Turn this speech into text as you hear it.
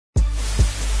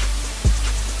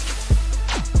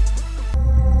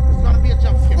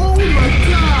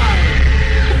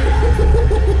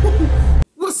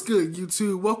good,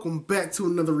 YouTube? Welcome back to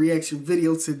another reaction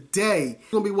video. Today,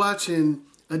 we're going to be watching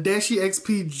a Dashie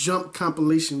XP jump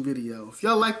compilation video. If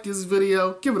y'all like this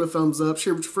video, give it a thumbs up,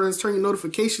 share with your friends, turn your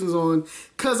notifications on,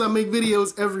 because I make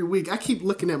videos every week. I keep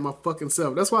looking at my fucking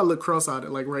self. That's why I look cross-eyed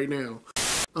like right now.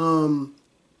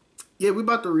 Yeah, we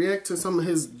about to react to some of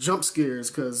his jump scares,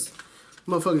 because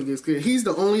motherfucker gets scared. He's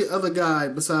the only other guy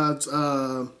besides,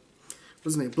 what's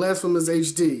his name, Blasphemous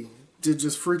HD, to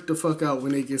just freak the fuck out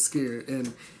when they get scared.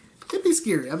 And it be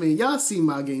scary. I mean, y'all see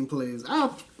my gameplays. I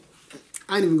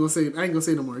ain't even gonna say it. I ain't gonna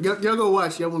say no more. Y'all go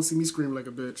watch. Y'all wanna see me scream like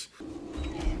a bitch. Oh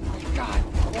my god.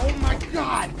 Oh my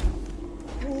god.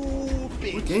 Ooh,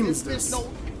 bitch. What game is this?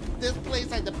 This place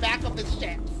like the back of the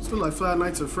shack. It's feel like Five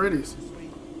Nights at Freddy's.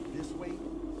 This way.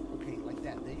 Okay, like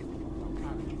that. There you go. I'm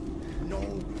proud of you. No,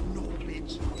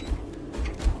 bitch.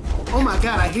 Oh my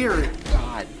god, I hear it.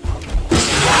 God.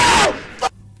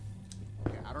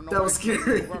 Okay, I don't know. That was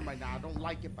scary. Right now. I don't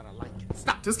like it, but I like it.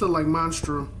 Stop. This look like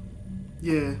Monstro.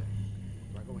 Yeah.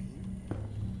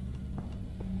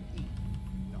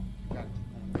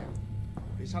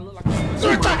 I look like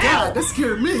oh my god, that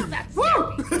scared me.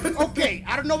 Woo! Okay,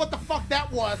 I don't know what the fuck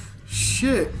that was.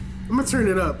 Shit. I'm gonna turn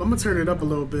it up. I'm gonna turn it up a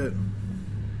little bit.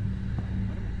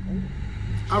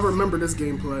 I remember this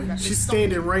gameplay. She's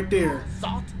standing right there.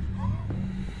 Salt?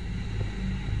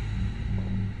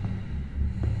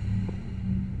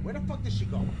 Where the fuck did she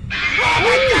go? Oh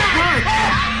my god!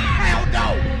 Hell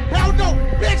no! Hell no!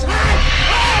 Bitch, hide!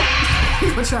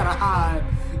 I'm trying to hide.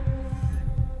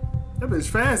 That bitch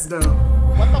fast though.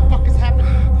 What the fuck is happening?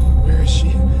 Where is she?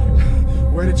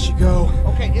 Where did she go?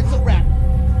 Okay, it's a wrap.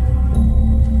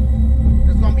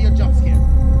 There's gonna be a jump scare.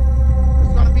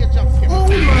 There's gonna be a jump scare. Oh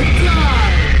my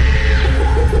god!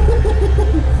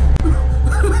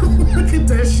 Look at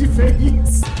that she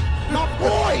face. My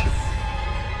boys!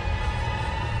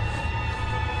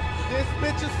 This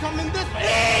bitch is coming this way.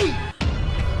 Hey!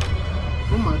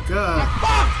 Oh my god.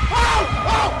 Fuck!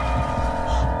 Oh!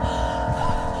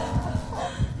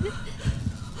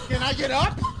 Can I get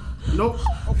up? Nope.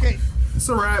 Okay. It's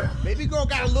a wrap. Baby girl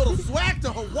got a little swag to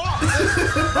her walk. Oh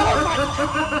my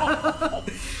god. Oh,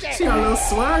 shit. She got a little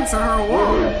swag to her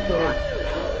walk.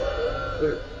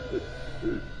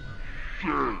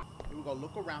 Here we go.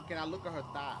 Look around. Can I look at her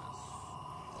thighs?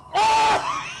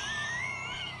 Oh!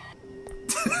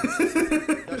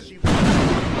 Does she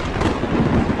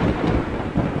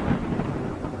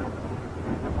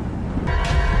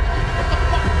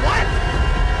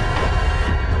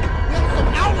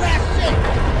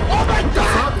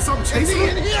Is he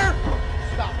in here?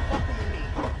 Stop fucking with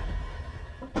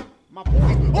me. My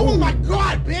boy. Oh my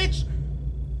god, bitch!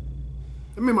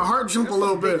 It made my heart jump a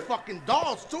little bit. Fucking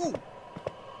dolls too.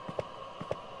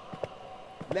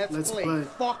 Let's play.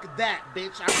 Fuck that,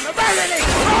 bitch. I remember Emily.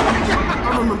 Oh my god!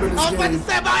 I remember this I was about game. to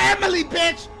say about Emily,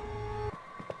 bitch.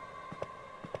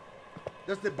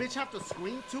 Does the bitch have to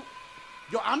scream too?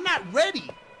 Yo, I'm not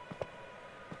ready.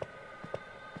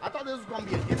 I thought this was gonna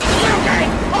be a hit. Okay.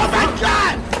 Oh my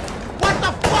god! What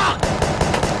the fuck?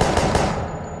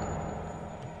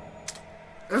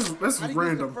 That's how do you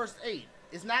random. use the first aid?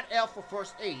 It's not L for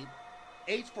first aid.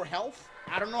 H for health.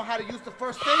 I don't know how to use the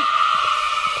first aid.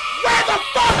 Where the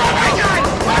fuck? Oh my god!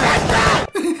 Oh my god!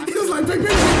 He was like, big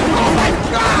bitch. Oh my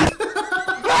god!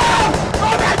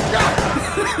 Oh my god!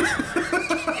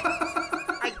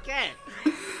 I can't.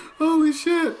 Holy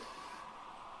shit.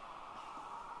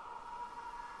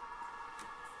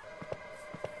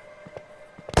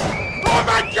 Oh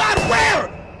my god, where?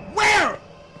 Where?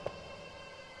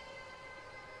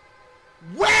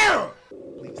 Where?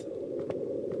 Please.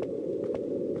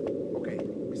 Okay,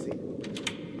 let me see.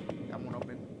 That one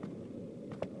open.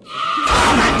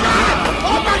 Oh my god!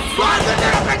 Oh my god, the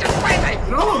little bitch is crazy!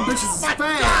 No, bitch is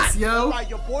fast, yo. Right,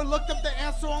 your boy looked up the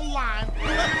answer online.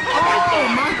 Oh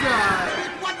my god.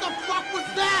 What the fuck was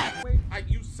that? Wait,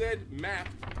 you said map.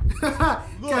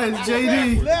 Guys,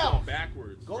 JD. Left.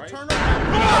 Backwards, Go right? turn around.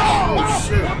 Oh,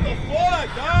 shit. What the fuck,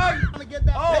 dog? I'm gonna get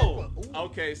that paper. Ooh.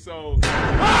 Okay, so...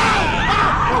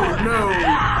 Oh, no.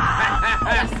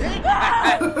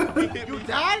 You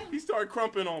died? He started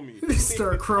crumping on me. He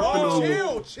started crumping on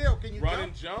me. Chill. Can you Run jump?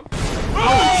 and jump?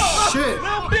 Oh, shit.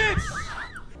 Little bitch!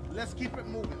 Let's keep it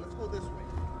moving. Let's go this way.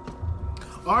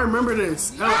 Oh, I remember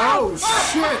this. Oh,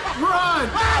 shit. Run.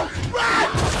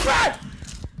 Run!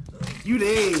 You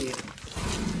dead.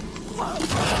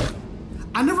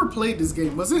 I never played this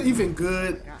game. Was it even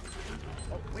good?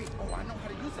 Oh, wait. Oh, I know how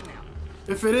to use it now.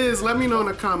 If it is, let me know in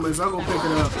the comments. I'll go pick it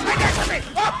up.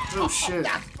 Oh, shit.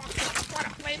 I want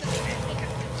to play this game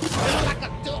because it's like a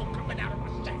dude coming out of my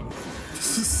shack.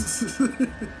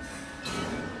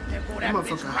 There There go That that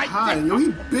bitch motherfucker right high. there. Yo,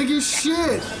 he big as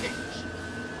shit. Okay.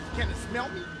 Can it smell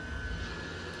me?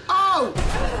 Oh!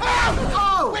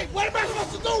 Oh! Wait, what am I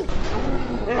supposed to do?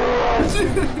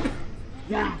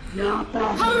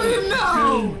 How did it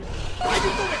know? Why you do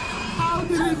it? How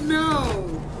did it know?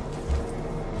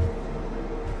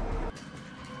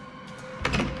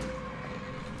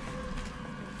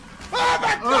 Oh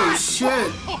my Oh God!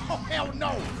 shit! Oh hell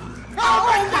no! Oh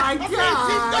my I'm God! getting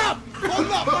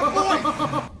Hold up, my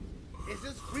boy! Is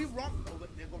this free run? Oh,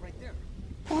 there go right there.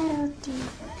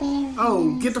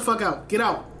 Oh, get the fuck out! Get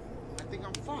out! I think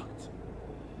I'm fucked.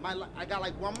 I got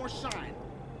like one more shine.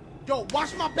 Yo,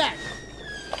 watch my back.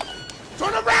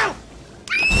 Turn around!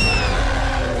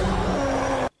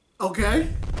 Okay.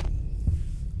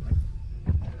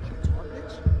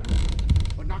 Targets?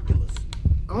 Binoculars.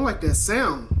 I don't like that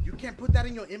sound. You can't put that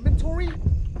in your inventory?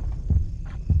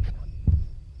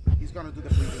 He's gonna do the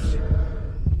breathing shit.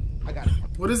 I got it.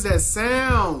 What is that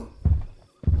sound?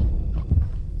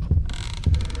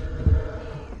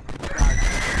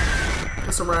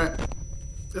 It's a rat.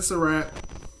 It's a rat.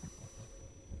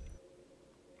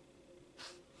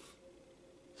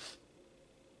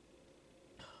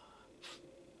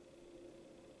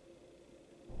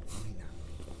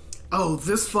 Oh,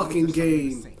 this fucking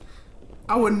game.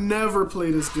 I would never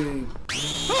play this game.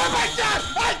 Oh my God!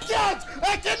 I can't!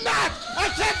 I cannot! I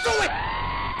can't do it!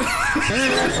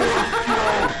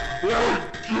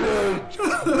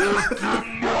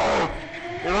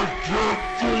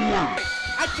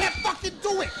 I can't fucking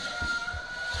do it!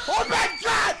 Oh my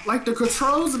God! Like, the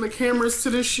controls and the cameras to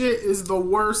this shit is the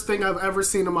worst thing I've ever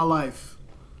seen in my life.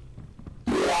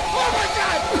 Oh my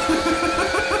God!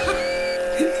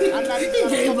 I'm not even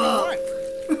He gave up.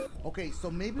 Okay, so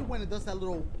maybe when it does that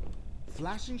little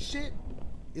flashing shit,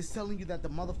 it's telling you that the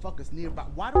motherfucker's nearby.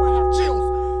 Why do I have chills?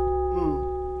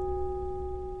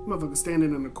 Motherfucker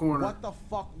standing in the corner. What the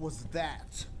fuck was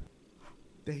that?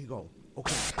 There you go.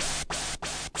 Okay.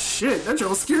 Shit, that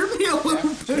joke scared me a little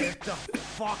bit. Get the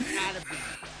fuck out of me.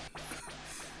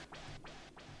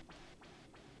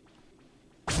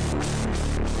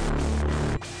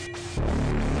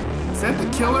 Is that the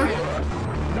killer?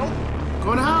 Nope.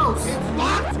 Go in the house. It's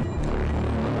locked.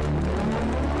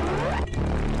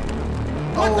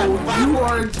 Oh, you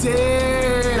are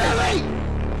dead. Billy!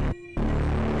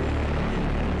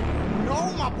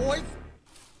 No, my boys.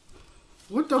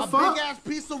 What the A fuck? big ass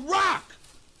piece of rock.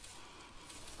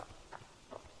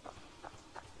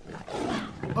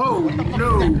 Oh,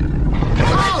 no.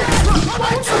 Oh, why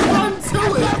don't you run to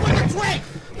it? With the train.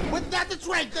 With not the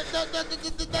train.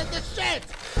 The shed.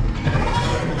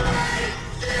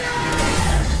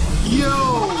 Yo.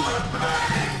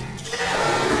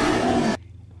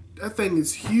 That thing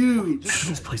is huge. How did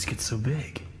this place get so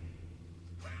big?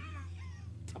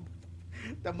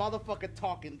 The motherfucker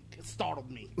talking startled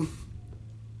me.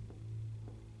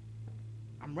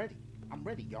 I'm ready. I'm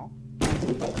ready, y'all.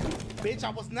 Bitch, I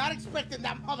was not expecting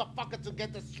that motherfucker to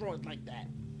get destroyed like that.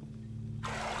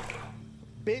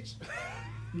 Bitch.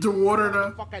 The water, What the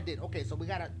the... fuck I did. Okay, so we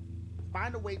gotta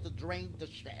find a way to drain the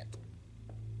shed.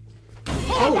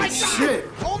 Oh, my shit.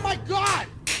 God! Oh my God!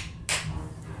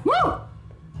 Woo!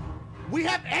 We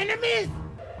have enemies?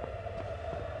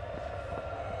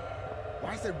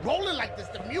 Why is it rolling like this?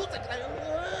 The music,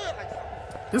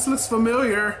 like This looks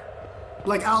familiar.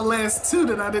 Like Outlast 2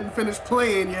 that I didn't finish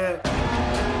playing yet. it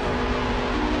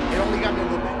only got me a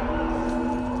little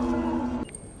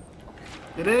bit.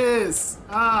 It is.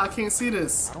 Ah, I can't see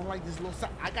this. I don't like this little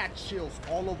sound. I got chills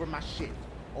all over my shit.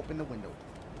 Open the window.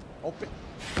 Open.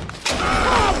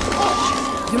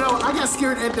 You know, I got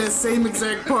scared at that same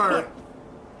exact part.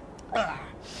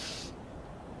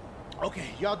 Okay,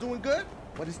 y'all doing good?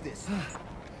 What is this?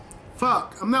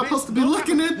 Fuck, I'm not Bitch, supposed to be don't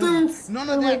looking have- at this. None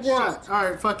of that shit.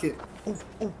 Alright, fuck it. Oh,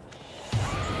 oh.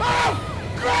 Oh!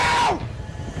 Go!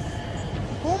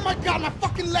 Oh my God, my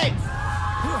fucking legs!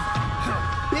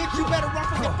 Bitch, you better run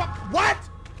from the fuck. What?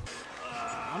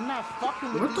 I'm not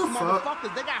fucking with What these the fuck?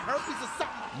 motherfuckers. They got herpes or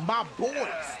something. My boys,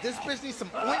 this bitch needs some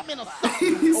ointment or He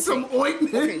something. needs some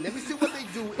ointment. Okay, let me see what they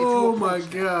do. If Oh you my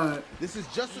approach them. God. This is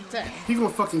just a test. He gonna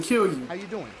fucking kill you. How you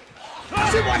doing? Oh,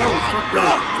 fuck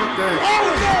that. Fuck that. Hell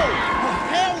no!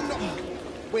 Hell no!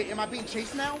 Wait, am I being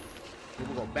chased now? Here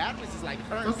we go. Badness is like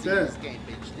currency in that? this game,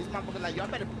 bitch. This motherfucker like, y'all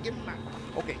better give me my...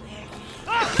 Okay.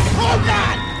 Oh,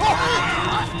 God! Oh.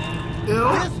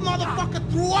 Ew. This motherfucker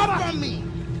threw up on me!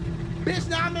 Bitch,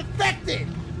 now I'm infected!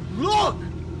 Look!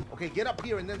 Okay, get up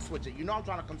here and then switch it. You know I'm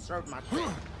trying to conserve my shit.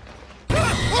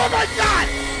 Oh my God!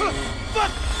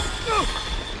 Fuck!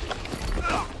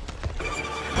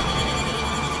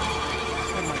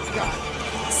 Oh my God.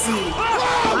 See, I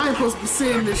ain't supposed to be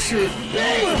seeing this shit.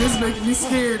 And this is making me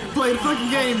scared to play the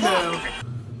fucking game now.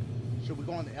 Should we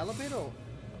go on the elevator or?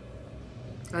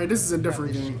 Alright, this is a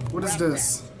different game. What is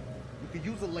this? You can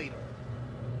use it later.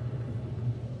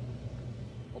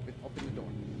 Open the door.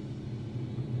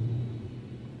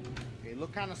 Okay,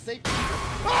 look kind of safe.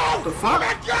 Oh! The fuck? Oh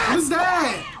my God! What is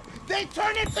that? They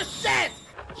turn into shit!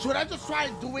 Should I just try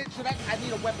and do it? Should I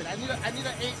need a weapon. I need an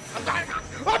aim. I'm not.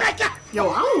 Oh my God! Yo,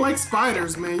 I don't like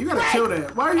spiders, man. You gotta kill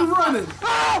that. Why are you running?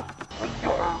 Oh!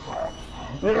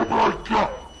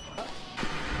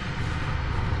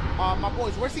 My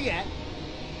boys, where's he at?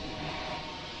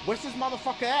 Where's this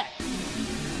motherfucker at?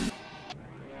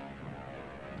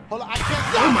 Hold on, I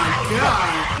can't. Oh my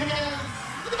God!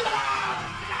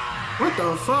 What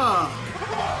the fuck?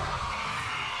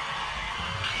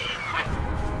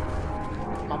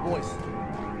 My boys.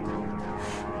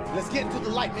 Let's get into the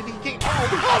light. Maybe he can't. Oh,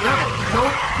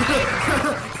 Nope.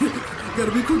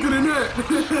 Gotta be quicker than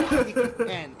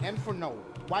that. N for no.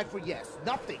 Y for yes.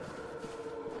 Nothing.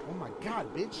 Oh my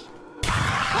God, bitch.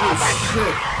 Oh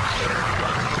shit.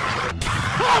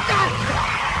 Oh God!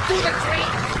 Through the tree!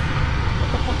 What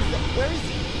the fuck is that? Where is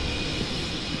he?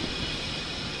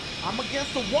 I'm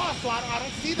against the wall, so I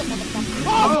don't see the motherfucker.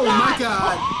 Oh my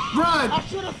God! Run! I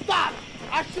should have stopped.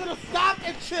 I should have stopped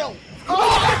and chilled.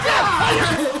 Oh my God!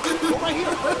 Go right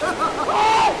here.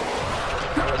 Oh!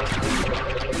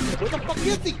 Where the fuck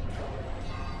is he?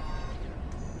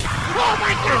 Oh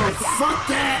my God! Oh, fuck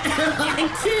that!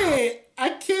 I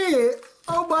can't!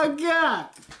 Oh my God!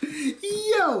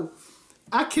 Yo!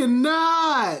 I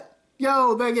cannot!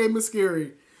 Yo, that game is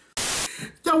scary.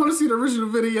 Y'all want to see the original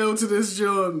video to this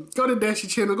joint? Go to Dashie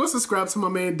channel. Go subscribe to my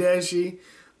man Dashie.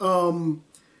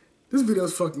 This video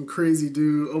is fucking crazy,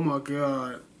 dude. Oh my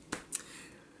God.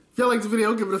 If y'all like the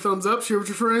video, give it a thumbs up. Share with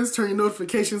your friends. Turn your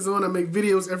notifications on. I make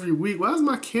videos every week. Why is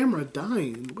my camera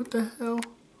dying? What the hell?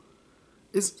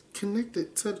 It's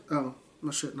connected to... Oh,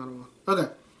 my shit not on. Okay.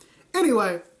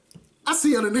 Anyway, I'll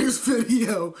see you on the next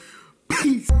video.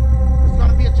 Peace.